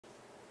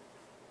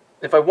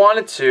if I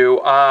wanted to,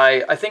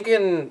 I think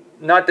in,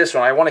 not this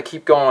one, I want to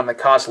keep going on the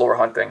Kas'lor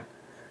hunting.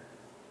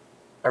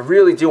 I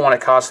really do want a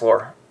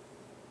Kas'lor.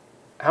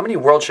 How many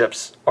world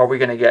ships are we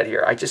going to get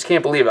here? I just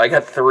can't believe it. I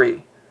got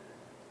 3.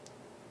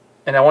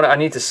 And I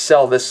need to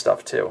sell this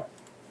stuff too,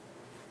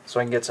 so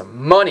I can get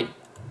some money.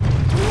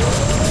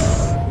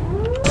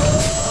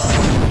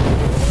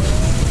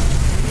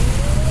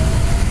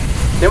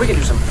 Then we can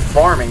do some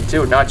farming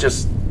too, not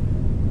just...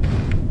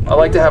 I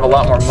like to have a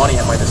lot more money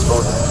at my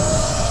disposal.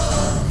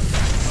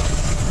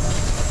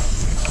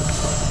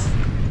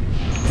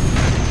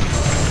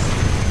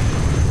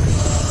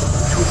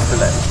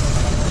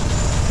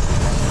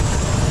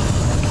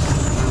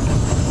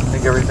 I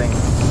think everything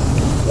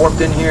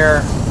warped in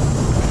here.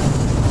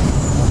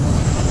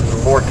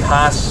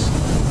 Lor'kas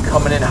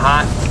coming in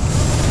hot.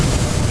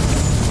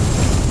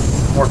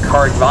 More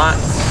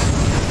Kargvots.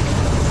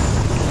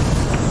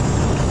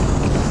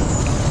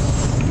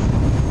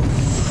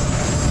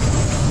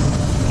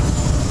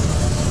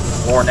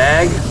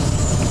 Lor'nag.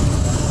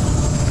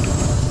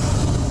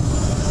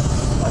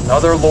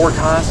 Another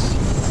lor'kas.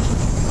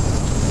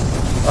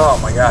 Oh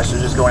my gosh,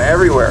 they're just going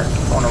everywhere.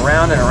 Going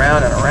around and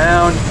around and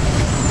around.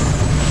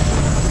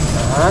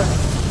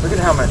 Look at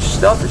how much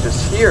stuff is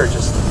just here.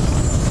 Just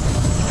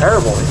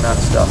terrible, the amount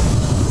of stuff.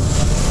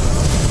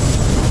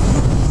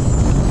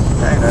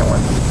 Dang,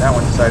 that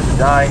one decided to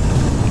die.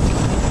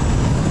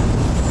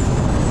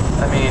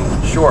 I mean,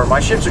 sure, my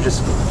ships are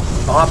just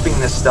bopping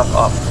this stuff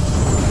up.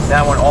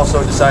 That one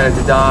also decided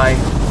to die.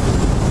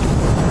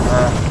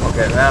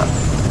 Okay, now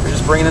we're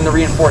just bringing in the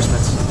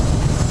reinforcements.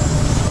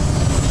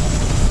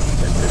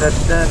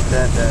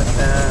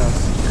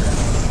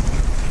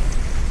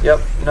 Yep,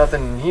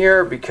 nothing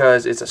here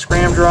because it's a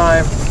scram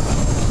drive.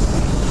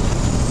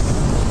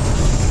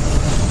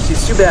 See,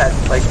 it's too bad.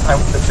 Like,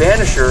 the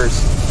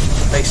banishers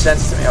make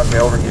sense to me. Okay,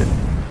 overheated.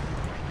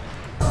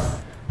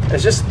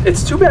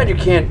 It's too bad you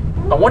can't.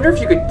 I wonder if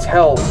you could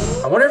tell.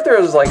 I wonder if there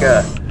was like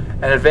an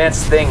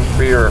advanced thing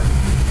for your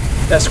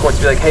escort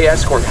to be like, hey,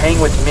 escort, hang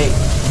with me,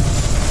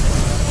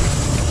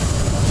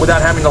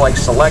 without having to like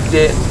select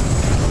it.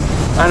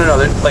 I don't know.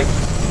 Like,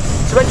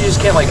 too bad you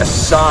just can't like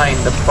assign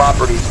the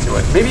properties to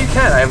it. Maybe you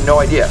can. I have no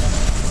idea.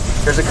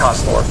 Here's a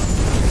Kas'lor.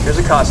 Here's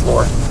a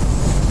Kas'lor.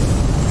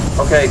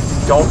 Okay,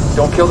 don't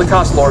kill the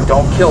Kas'lor.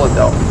 Don't kill it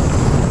though.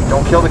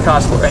 Don't kill the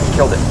Kas'lor. And you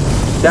killed it.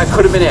 That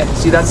could have been it.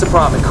 See, that's the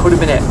problem. It could have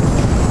been it.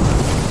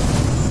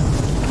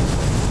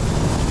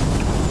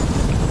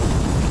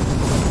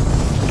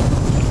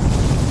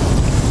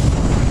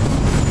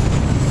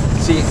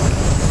 See,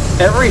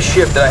 every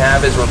ship that I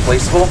have is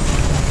replaceable.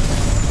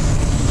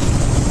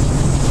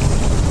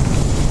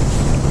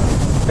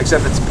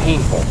 Except it's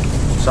painful,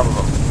 some of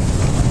them.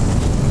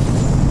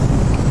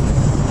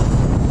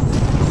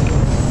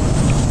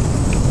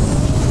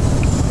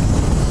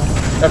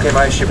 Okay,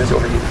 my ship is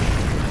overheated.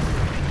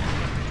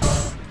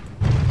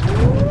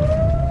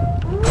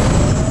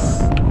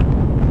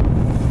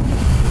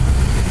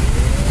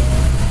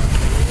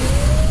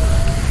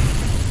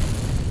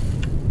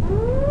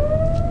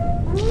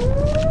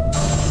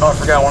 Oh, I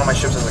forgot one of my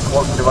ships has a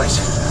cloaking device.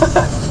 I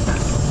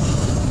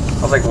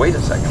was like, wait a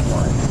second,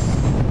 why?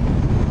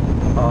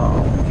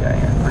 Oh, okay,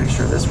 I'm pretty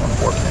sure this one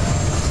warped in.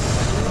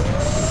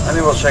 I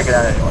mean, we'll check it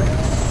out anyway.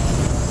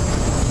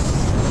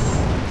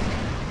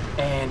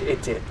 And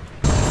it did.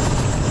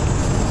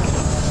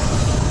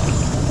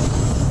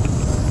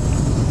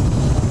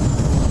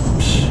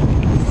 Psh,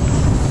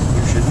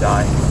 you should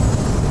die.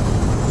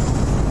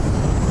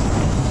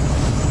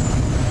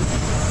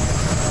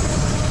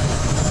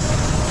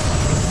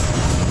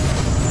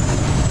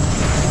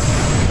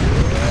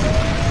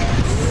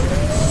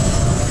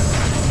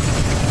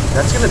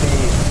 That's gonna be,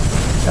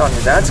 I'm telling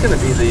you, that's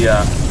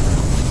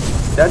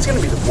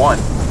gonna be the one.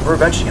 We're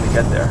eventually gonna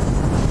get there.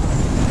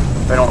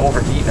 If I don't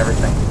overheat and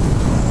everything.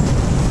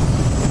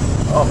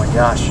 Oh my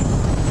gosh.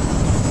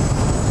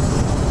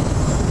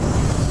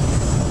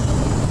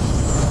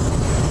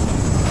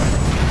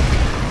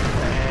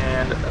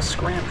 And a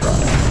scram drive.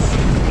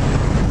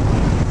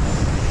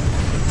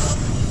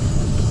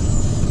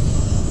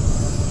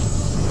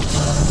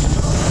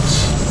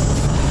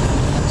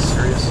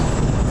 Serious?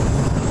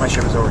 My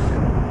ship is overheated.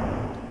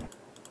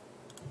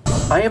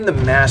 I am the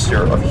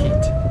master of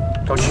heat.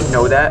 Don't you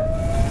know that?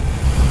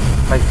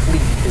 My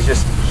fleet is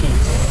just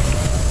heat.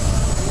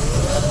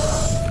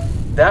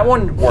 That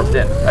one warped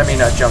in. I mean,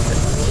 jumped in.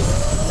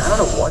 I don't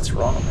know what's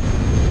wrong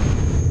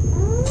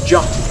with it.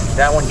 Jumped in.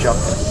 That one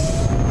jumped in.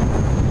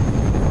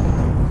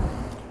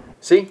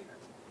 See?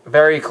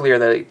 Very clear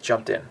that it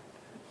jumped in.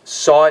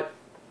 Saw it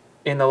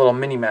in the little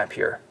mini-map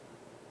here.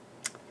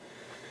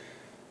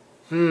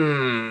 You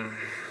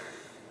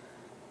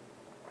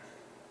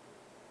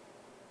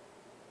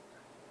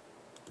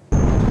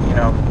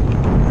know,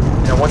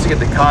 once you get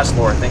the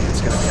Kas'lor, I think it's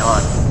going to be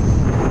on.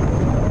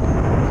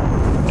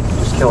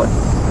 Just kill it.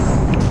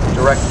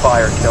 Direct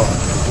fire, kill it.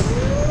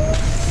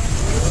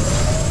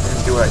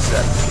 Didn't do what I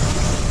said.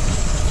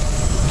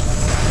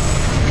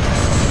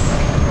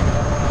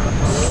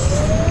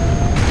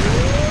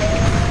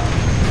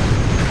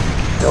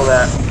 Kill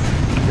that.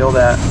 Kill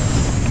that.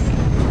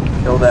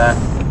 Kill that.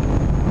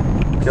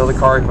 Kill the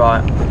card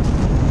bot.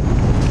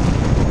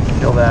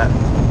 Kill that.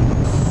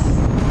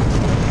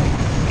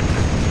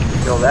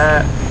 Kill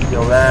that.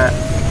 Kill that.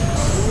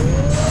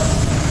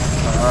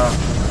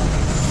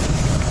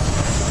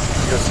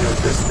 Go see what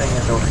this thing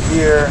is over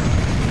here.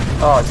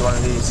 Oh, it's one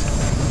of these.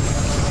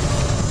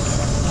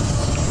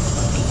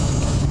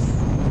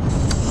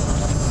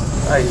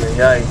 Ay,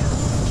 ay, ay.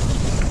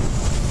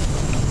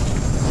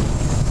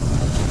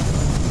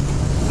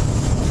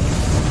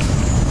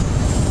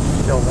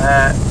 Kill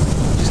that.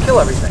 Just kill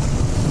everything.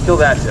 Kill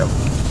that too.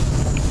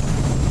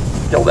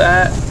 Kill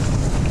that.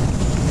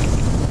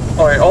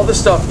 Alright, all this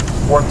stuff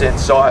warped in,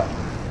 so I...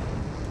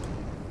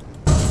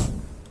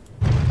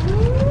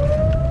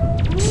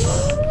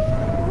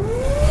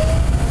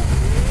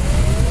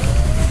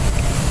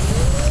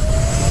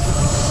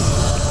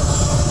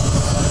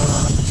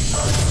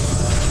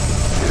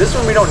 This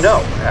one we don't know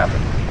what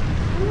happened.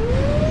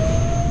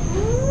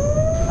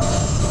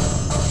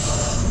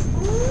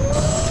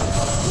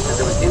 Because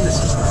it was in the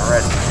system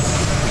already.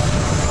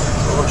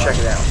 So we'll go check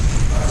it out.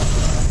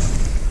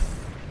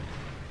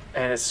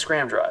 And it's a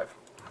scram drive.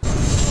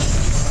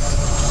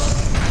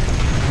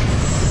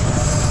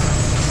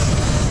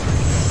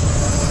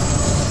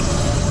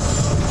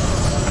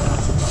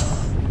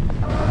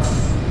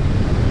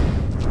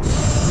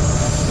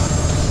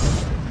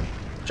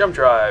 Jump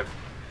drive.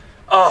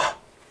 Oh!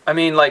 I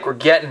mean, like, we're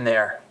getting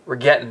there. We're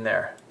getting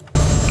there.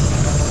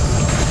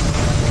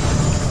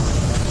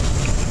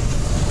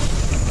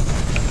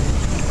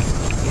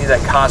 We need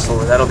that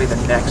Kas'lor. That'll be the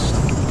next.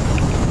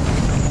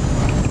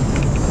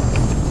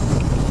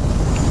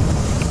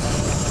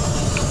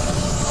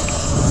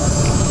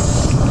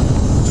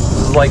 This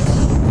is like,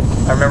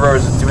 I remember I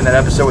was doing that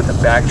episode with the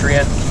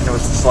Bactrian, and it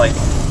was just like,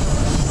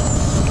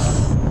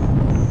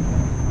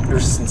 it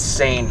was just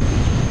insane.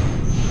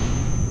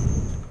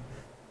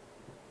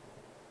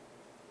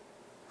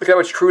 Look how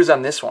much crew is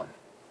on this one.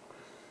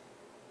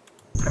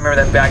 I remember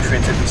that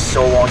Bactrian took me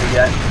so long to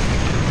get.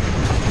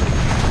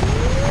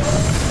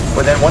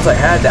 But then once I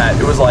had that,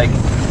 it was like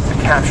a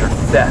captured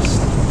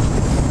fest.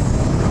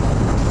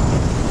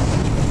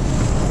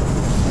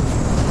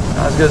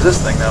 Not as good as this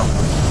thing, though.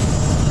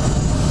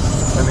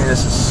 I mean,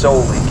 this is so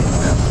leaky,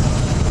 man.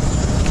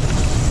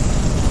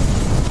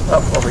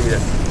 Oh,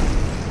 overheated.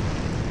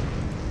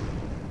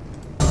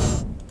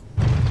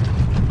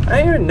 I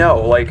don't even know,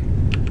 like,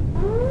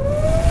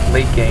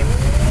 late game.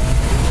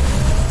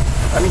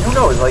 I mean, who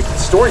knows? Like, the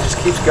story just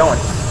keeps going.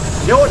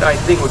 You know what I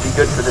think would be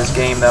good for this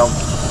game, though?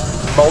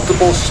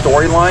 Multiple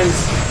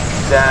storylines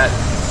that,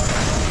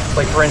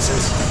 like, for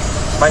instance,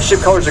 my ship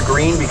colors are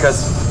green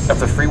because of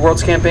the Free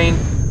Worlds campaign.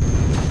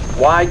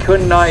 Why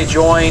couldn't I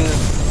join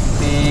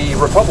the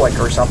Republic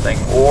or something?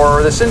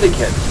 Or the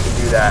Syndicate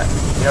to do that?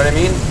 You know what I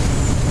mean?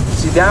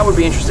 See, that would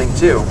be interesting,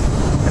 too.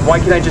 And why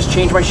can't I just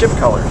change my ship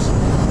colors?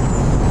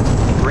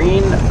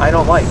 Green, I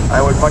don't like.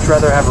 I would much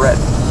rather have red.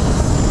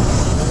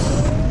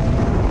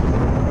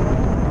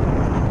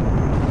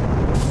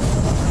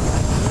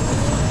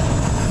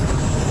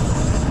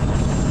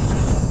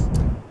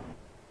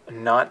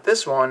 Not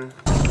this one.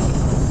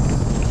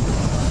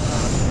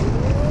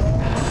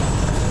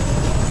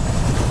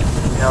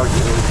 No,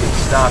 you can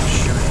stop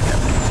shooting him.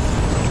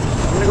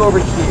 I'm gonna go over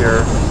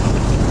here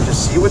and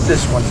just see what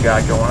this one's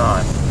got going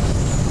on.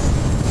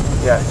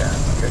 Yeah.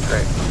 Okay,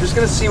 great. I'm just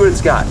gonna see what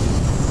it's got.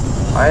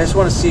 I just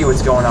want to see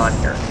what's going on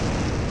here.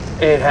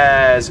 It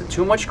has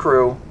too much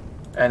crew,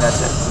 and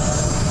that's it.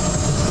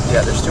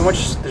 Yeah, there's too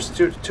much. There's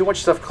too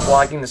much stuff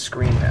clogging the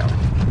screen now.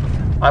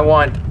 I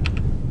want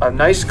a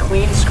nice,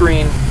 clean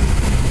screen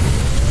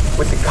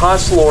with the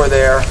Kas'lor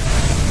there,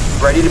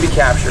 ready to be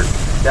captured.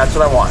 That's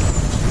what I want.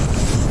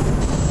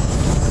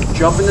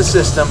 Jump in the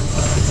system.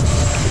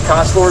 The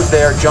Kas'lor's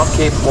there, jump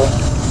capable.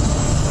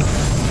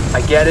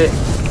 I get it.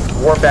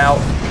 Warp out.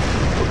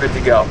 We're good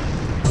to go.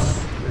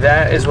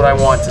 That is what I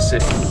want to see.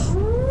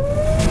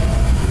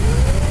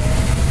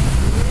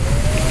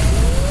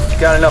 You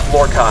got enough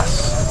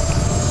lor'kas.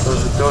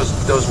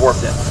 Those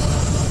warped in.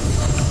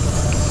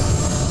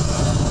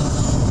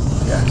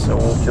 Yeah, so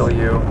we'll kill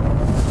you.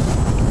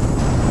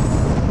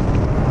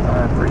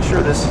 I'm pretty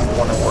sure this is the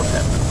one that warped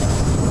in.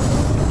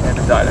 And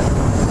it died in.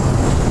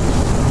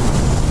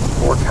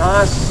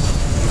 lor'kas.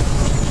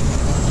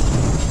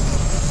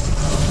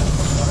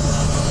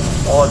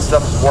 All that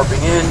stuff is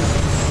warping in.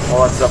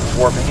 All that stuff is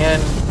warping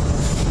in.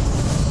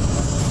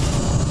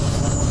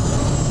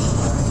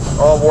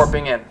 All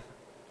warping in.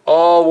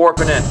 All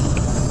warping in.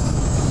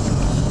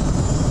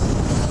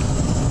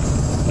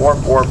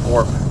 Warp, warp,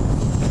 warp.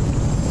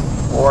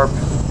 Warp.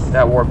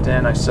 That warped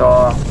in, I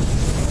saw.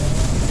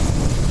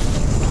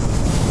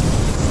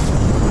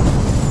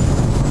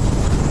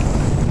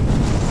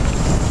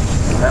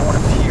 That one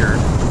appeared.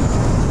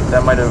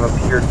 That might have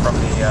appeared from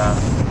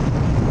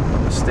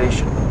the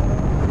station.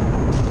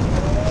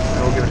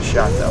 We'll give it a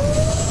shot, though.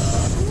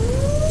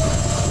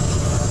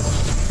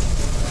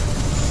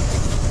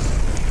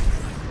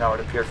 No, it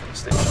appeared from the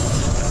station.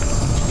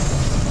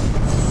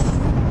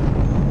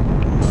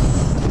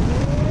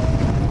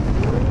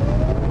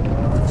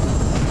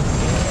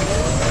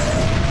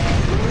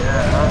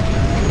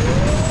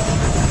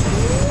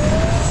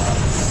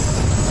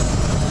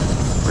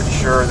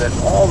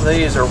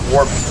 these are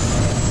warped.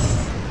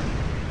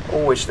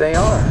 Oh, which they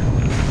are.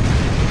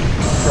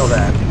 Kill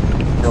that.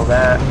 Kill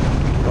that.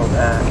 Kill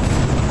that.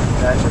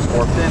 That just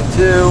warped in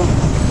too.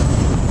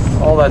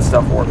 All that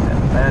stuff warped in.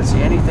 I didn't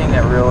see anything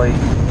that really...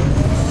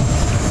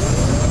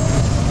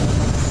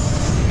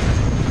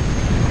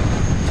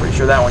 Pretty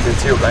sure that one did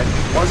too, but I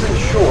wasn't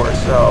sure,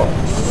 so...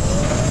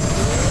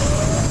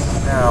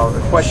 Now,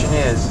 the question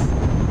is,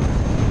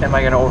 am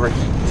I going to overheat?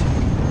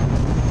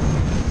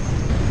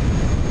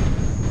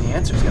 The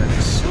answer is going to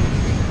be soon.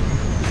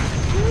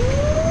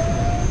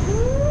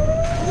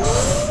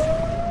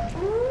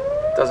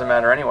 Doesn't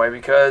matter anyway,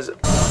 because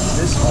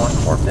this one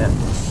warped in.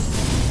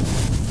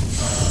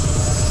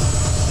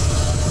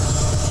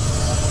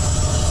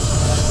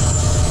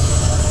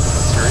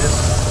 Serious?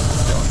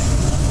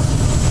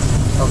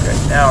 Okay,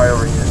 now I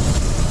overheated.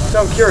 So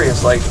I'm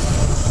curious, like,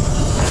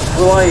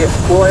 will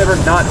I ever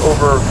not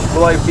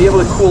will I be able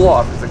to cool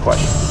off is the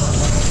question.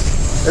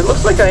 It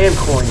looks like I am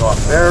cooling off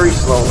very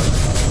slowly.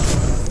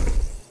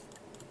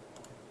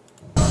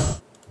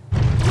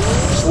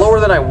 Slower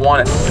than I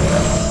want it to do.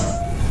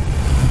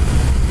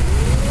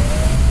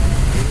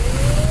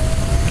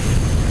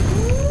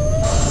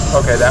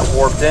 Okay, that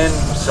warped in,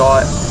 saw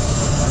it.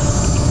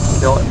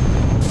 Kill it.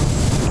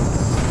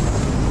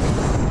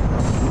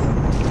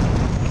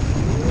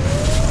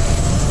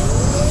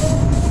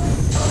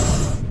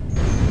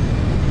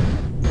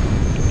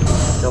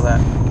 Kill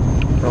that.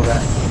 Kill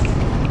that.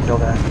 Kill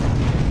that.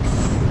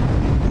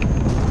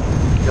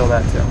 Kill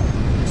that too.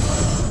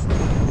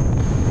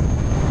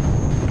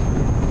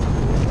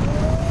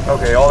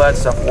 Okay, all that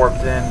stuff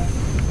warped in.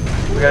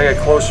 We gotta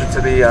get closer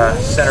to the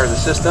center of the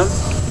system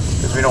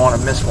because we don't want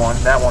to miss one.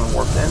 That one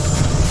warped in.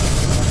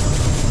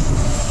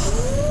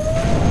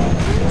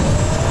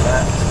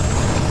 That.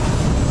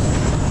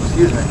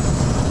 Excuse me.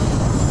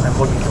 I'm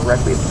looking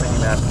directly at the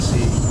mini-map to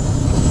see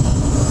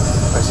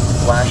if I see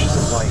flashes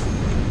of light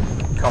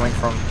coming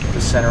from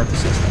the center of the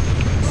system.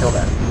 Kill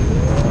that.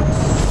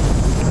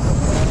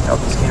 Now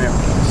this came in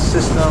from the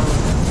system.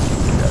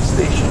 We got a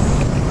station.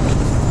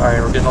 Alright,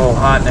 we're getting a little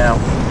hot now.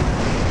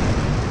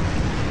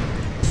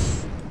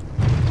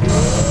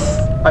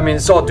 I mean,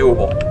 it's all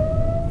doable.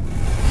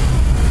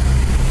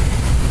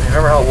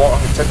 Remember how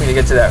long it took me to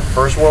get to that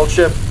first world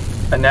ship?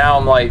 And now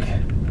I'm like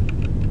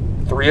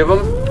 3 of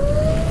them?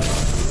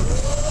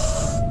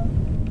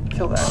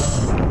 Kill that.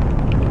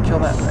 Kill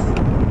that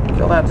thing.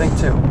 Kill that thing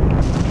too.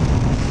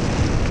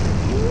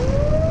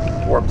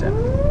 Warped in.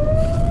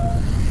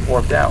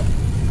 Warped out.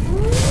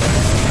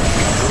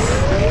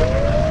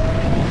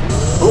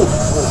 Ooh.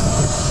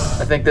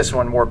 I think this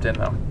one warped in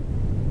though.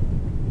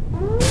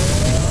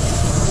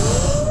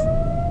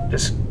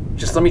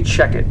 Just let me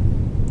check it.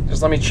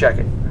 Just let me check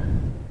it.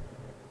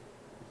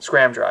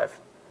 Scram drive.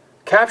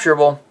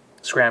 Capturable,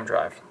 scram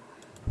drive.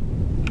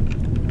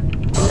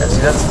 Yeah,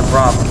 see, that's the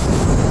problem.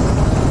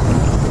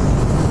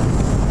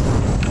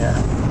 Yeah.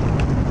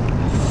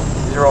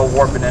 These are all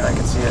warping in, I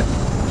can see it.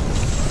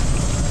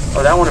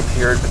 Oh, that one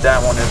appeared, but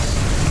that one is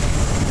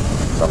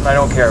something I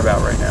don't care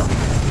about right now.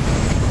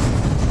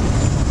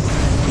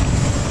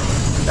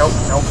 Nope,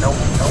 nope, nope,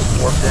 nope.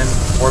 Warped in,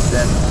 warped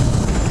in,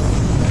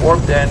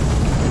 warped in,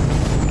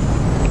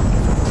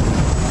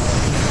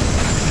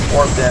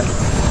 warped in.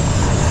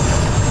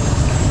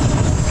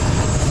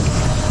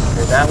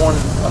 Okay, that one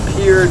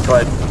appeared,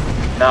 but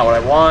not what I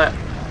want.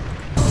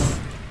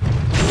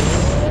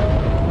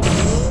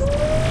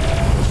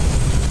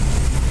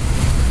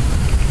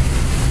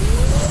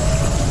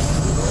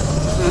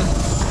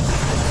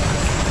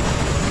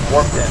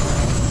 Warped in.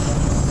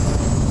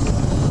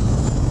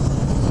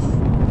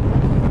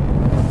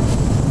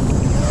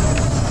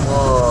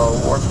 Whoa,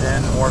 warped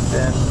in, warped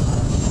in.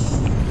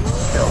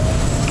 Go.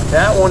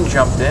 That one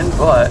jumped in,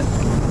 but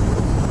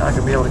not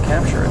gonna be able to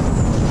capture it.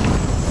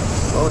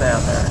 Slow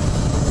down there.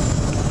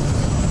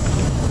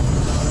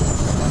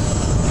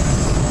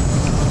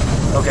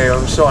 Okay,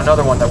 we saw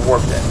another one that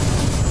warped in.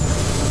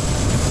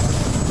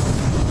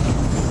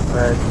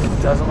 But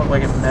it doesn't look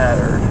like it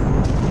mattered.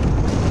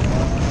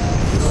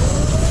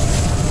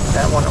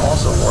 That one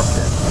also warped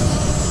in.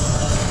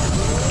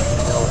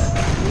 Kill it.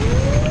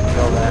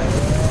 Kill that.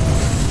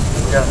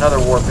 We got another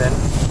warp in.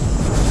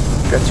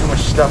 We've got too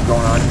much stuff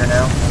going on here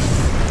now.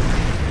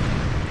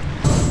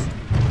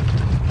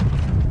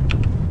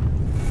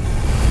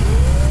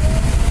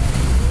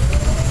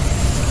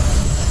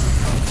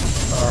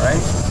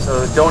 Alright,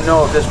 so don't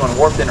know if this one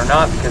warped in or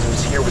not because it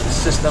was here with the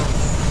system.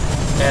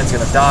 And it's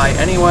going to die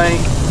anyway.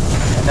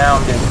 And now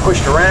I'm getting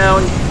pushed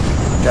around,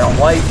 which I don't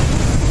like.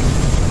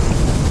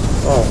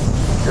 Oh,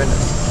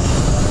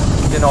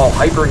 goodness. Getting all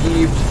hyper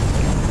heaved.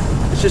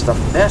 It's just a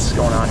mess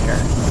going on here.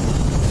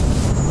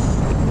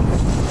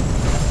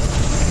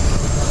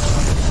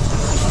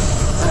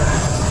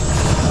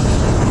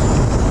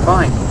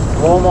 Fine.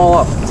 Blow them all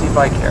up and see if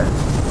I care.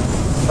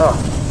 Oh,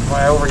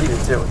 I overheated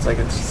too. It's like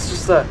it's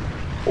just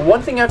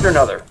one thing after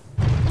another.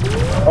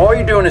 All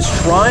you're doing is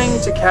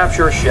trying to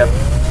capture a ship,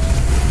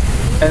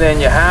 and then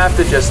you have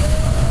to just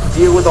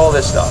deal with all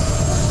this stuff.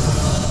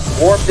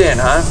 Warped in,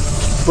 huh?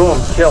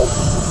 Boom, killed.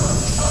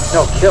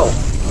 No, killed.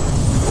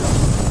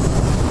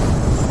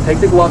 Take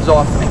the gloves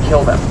off and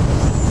kill them.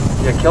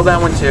 Yeah, kill that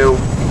one too.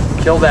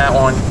 Kill that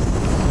one.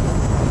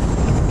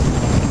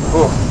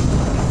 Ooh.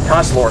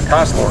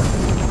 Kas'lor.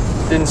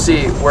 Didn't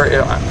see where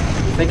it... I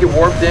think it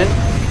warped in.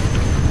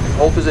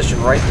 Hold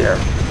position right there.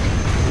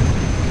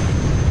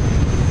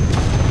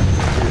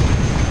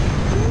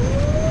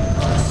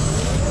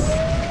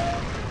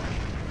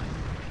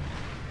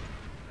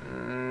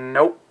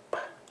 Nope.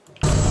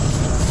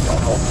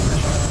 Don't hold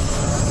position.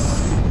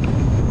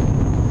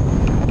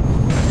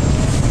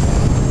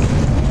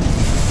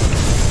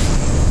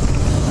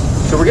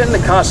 So we're getting the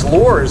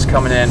Kas'lors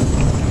coming in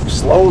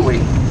slowly,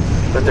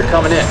 but they're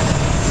coming in.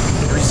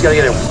 We just gotta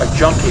get a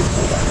jump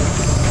capable one.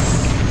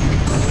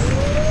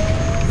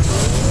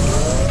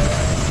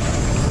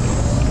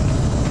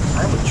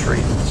 I would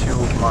trade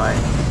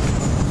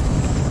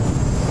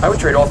I would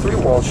trade all 3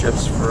 world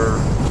ships for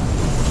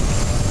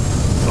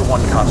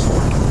 1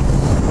 Kas'lor.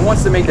 Who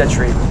wants to make that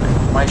trade with me?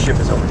 My ship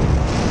is over here.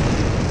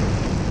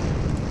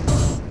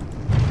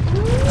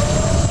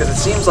 Because it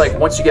seems like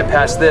once you get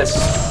past this,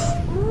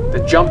 the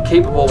jump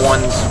capable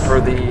ones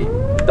for the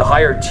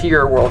higher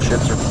tier world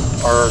ships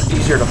are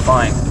easier to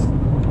find.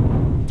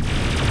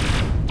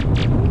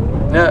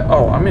 No,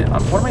 oh,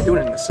 what am I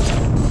doing in this system?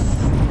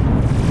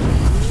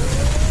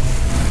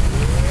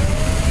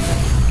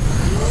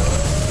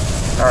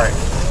 Alright.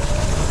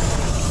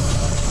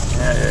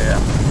 Yeah.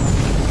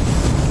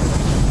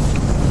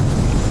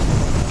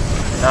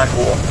 Not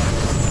cool.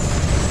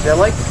 Yeah,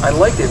 I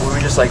liked it when we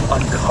just like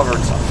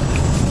uncovered something.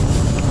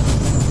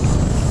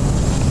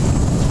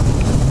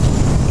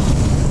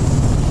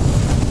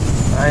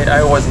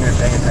 I wasn't even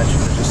paying attention.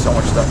 There's just so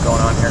much stuff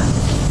going on here.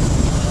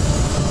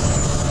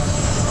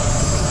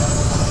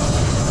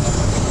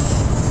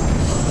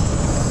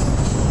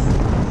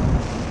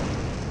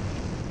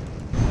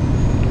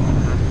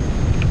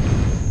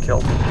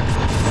 Killed.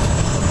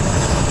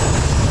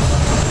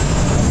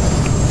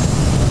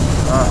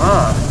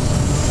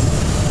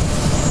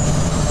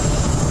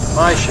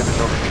 My ship is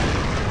over here.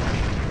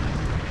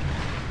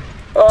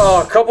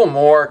 Oh, a couple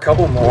more.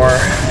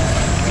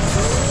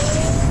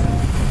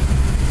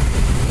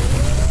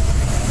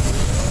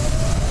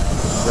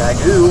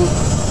 Ragu.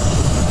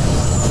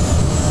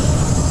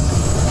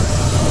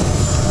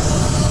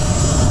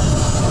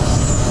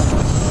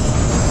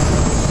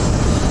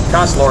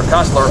 Kas'lor.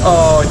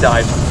 Oh, it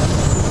died.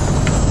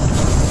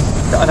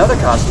 Another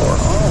Kas'lor.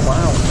 Oh,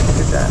 wow.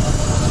 Look at that.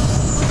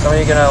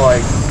 Somebody gonna,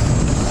 like...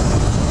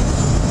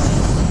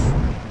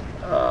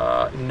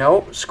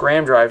 nope.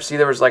 Scram drive. See,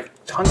 there was, like,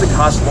 tons of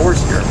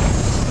Kas'lors here.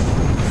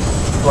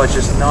 But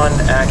just none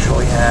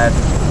actually had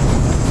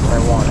what I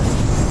wanted.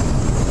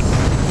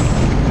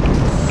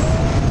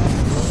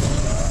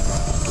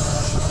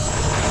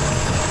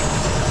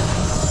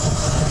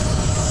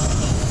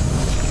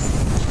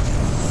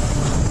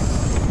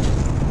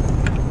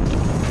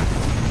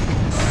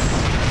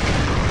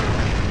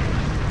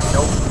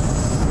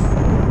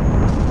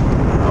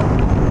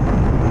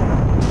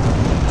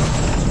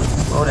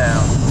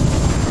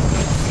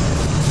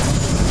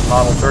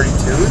 Model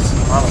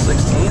 32s, Model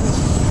 16s.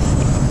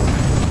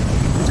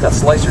 It's got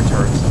slicer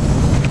turrets.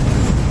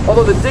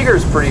 Although the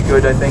digger's pretty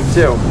good, I think,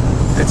 too.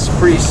 It's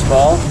pretty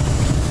small.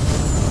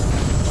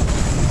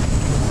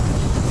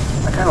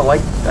 I kind of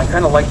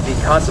like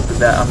the concept of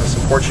that on the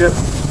support ship.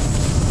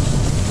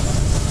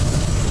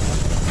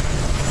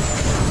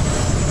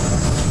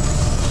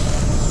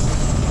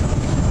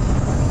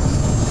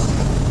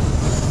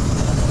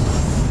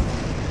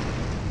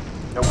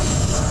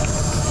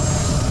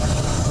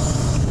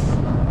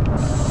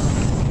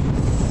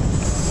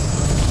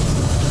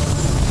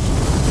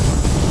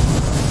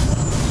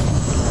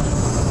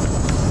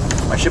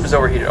 Ship is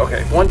overheated.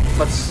 Okay,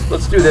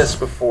 let's do this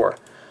before.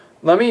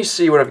 Let me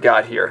see what I've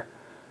got here.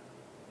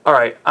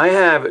 Alright, I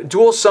have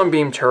dual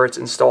sunbeam turrets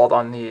installed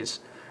on these.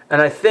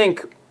 And I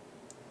think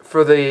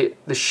for the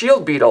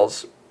shield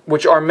beetles,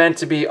 which are meant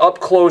to be up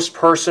close,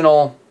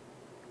 personal,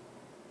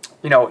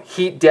 you know,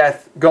 heat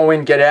death, go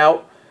in, get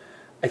out,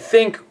 I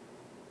think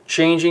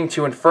changing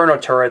to inferno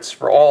turrets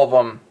for all of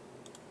them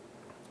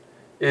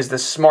is the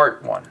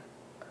smart one.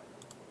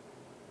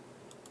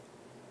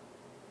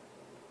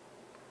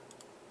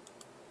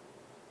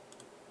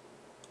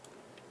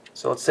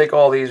 So let's take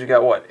all these. We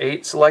got what?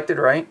 8 selected,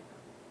 right?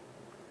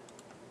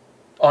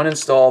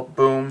 Uninstall,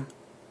 boom.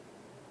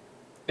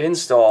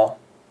 Install,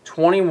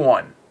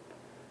 21.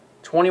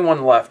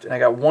 21 left, and I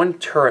got 1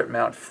 turret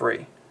mount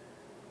free.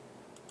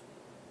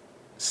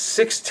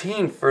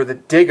 16 for the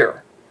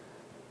digger.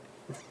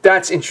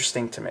 That's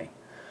interesting to me.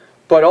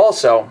 But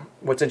also,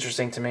 what's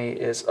interesting to me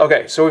is,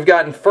 okay, so we've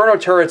got inferno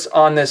turrets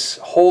on this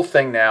whole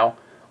thing now.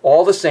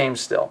 All the same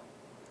still.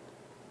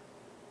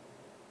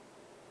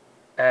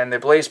 And the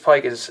blaze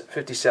pike is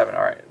 57.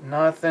 Alright,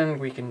 nothing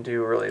we can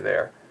do really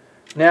there.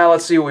 Now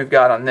let's see what we've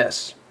got on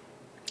this.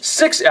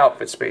 6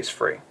 outfit space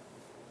free.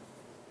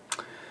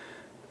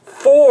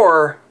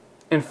 4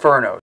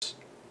 infernos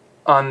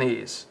on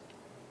these.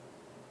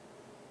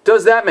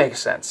 Does that make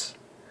sense?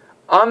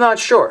 I'm not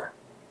sure.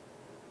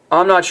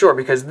 I'm not sure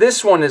because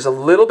this one is a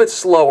little bit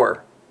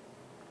slower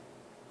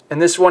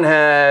And this one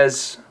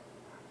has...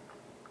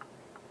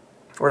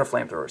 What are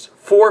flamethrowers?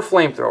 4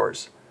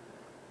 flamethrowers.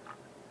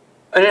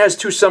 And it has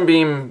 2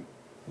 sunbeam,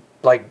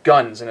 like,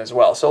 guns in as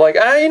well. So, like,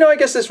 you know, I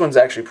guess this one's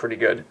actually pretty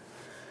good.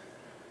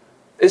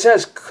 This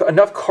has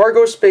enough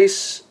cargo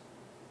space.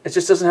 It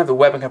just doesn't have the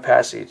weapon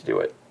capacity to do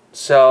it.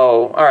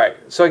 So, alright.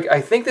 So,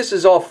 I think this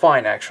is all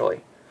fine,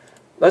 actually.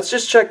 Let's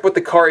just check what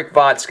the Karik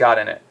Vat's got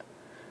in it.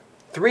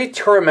 3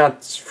 turret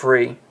mounts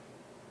free.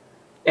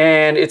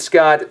 And it's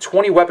got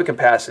 20 weapon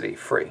capacity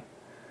free.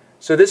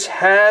 So, this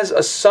has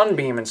a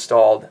sunbeam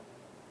installed.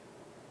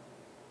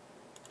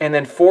 And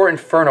then 4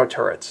 Inferno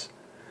turrets.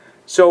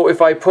 So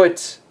if I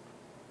put...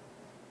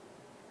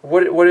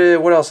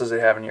 What else does it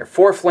have in here?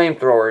 4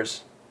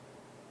 flamethrowers.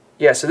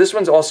 Yeah, so this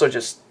one's also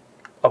just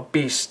a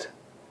beast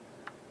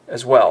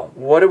as well.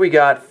 What do we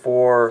got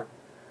for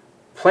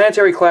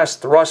planetary class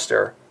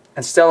thruster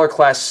and stellar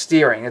class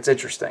steering? It's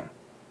interesting.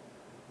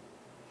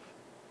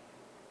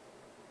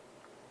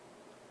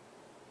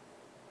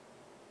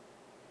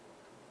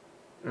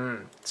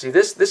 See,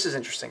 this is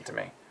interesting to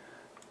me.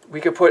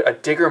 We could put a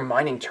digger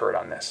mining turret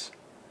on this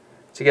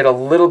to get a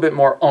little bit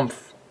more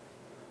oomph.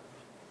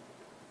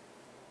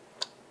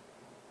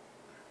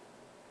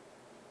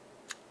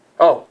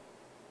 Oh,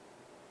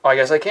 I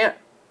guess I can't.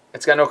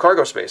 It's got no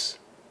cargo space.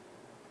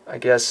 I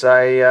guess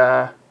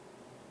I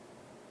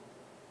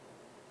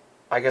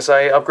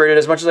upgraded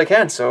as much as I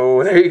can,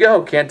 so there you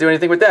go. Can't do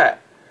anything with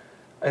that.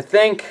 I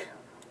think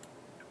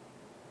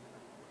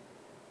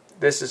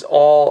this is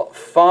all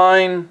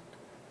fine.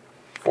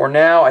 For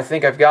now, I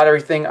think I've got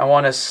everything. I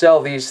want to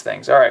sell these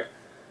things. All right.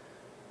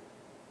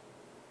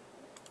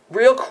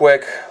 Real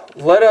quick,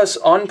 let us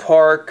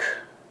unpark.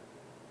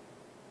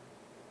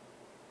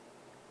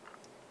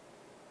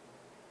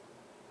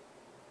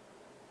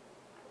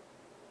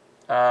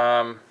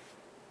 I'll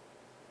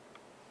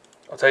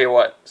tell you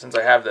what, since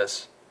I have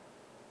this,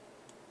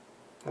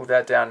 move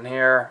that down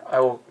here.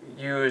 I will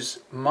use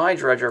my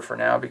dredger for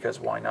now because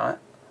why not?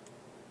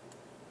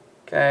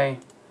 Okay.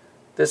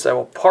 This I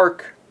will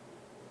park.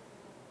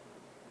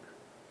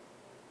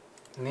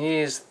 And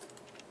these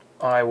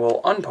I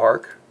will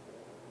unpark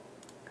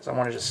because I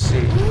want to just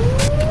see.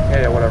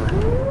 Yeah, whatever.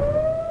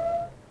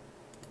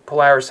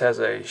 Polaris has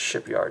a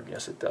shipyard.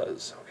 Yes, it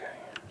does. Okay.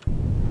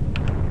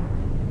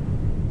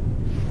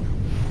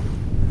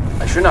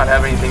 I should not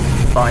have anything to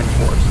be fined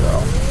for,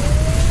 so.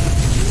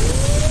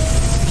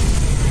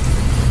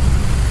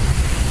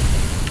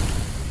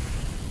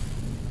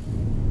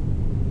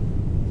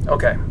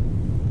 Okay.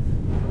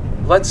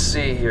 Let's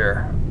see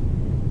here.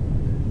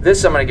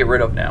 This I'm going to get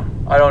rid of now.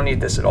 I don't need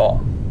this at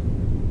all.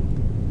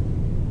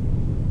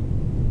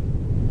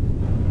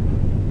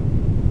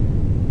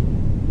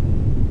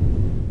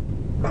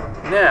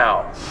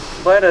 Now,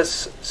 let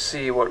us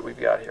see what we've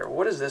got here.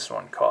 What does this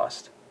one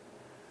cost?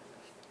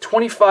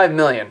 25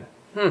 million.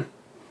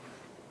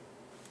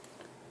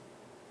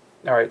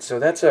 Alright, so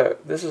this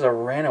is a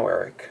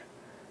Ranoeric,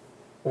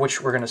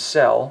 which we're going to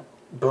sell.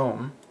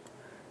 Boom.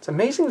 It's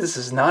amazing this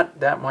is not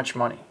that much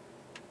money,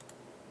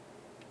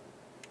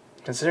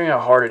 considering how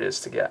hard it is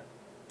to get,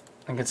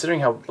 and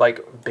considering how,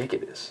 like, big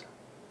it is.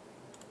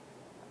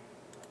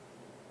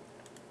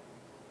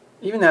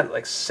 Even that,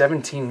 like,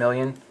 17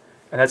 million,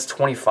 and that's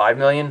 25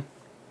 million.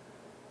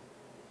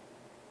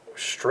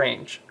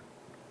 Strange.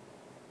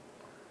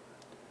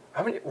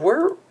 How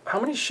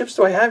many ships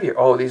do I have here?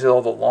 Oh, these are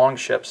all the long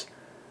ships.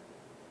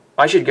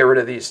 I should get rid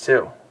of these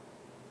too.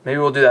 Maybe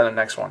we'll do that in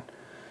the next one.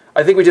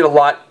 I think we did a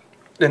lot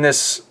in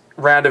this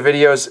round of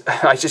videos.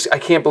 I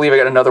can't believe I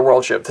got another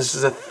world ship. This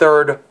is the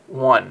 3rd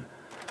one.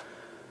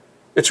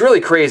 It's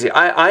really crazy.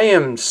 I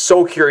am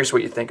so curious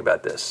what you think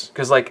about this.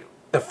 Because, like,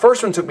 the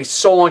first one took me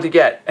so long to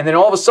get. And then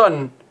all of a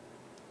sudden,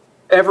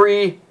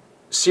 every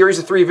series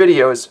of 3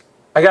 videos,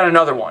 I got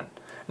another one.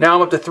 Now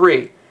I'm up to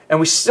 3. And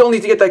we still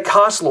need to get that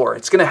Kas'lor.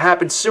 It's going to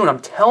happen soon, I'm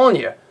telling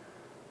you.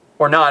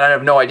 Or not, I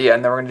have no idea.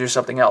 And then we're going to do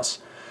something else.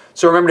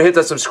 So remember to hit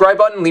that subscribe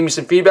button. Leave me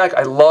some feedback.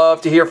 I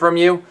love to hear from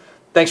you.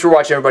 Thanks for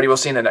watching, everybody. We'll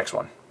see you in the next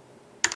one.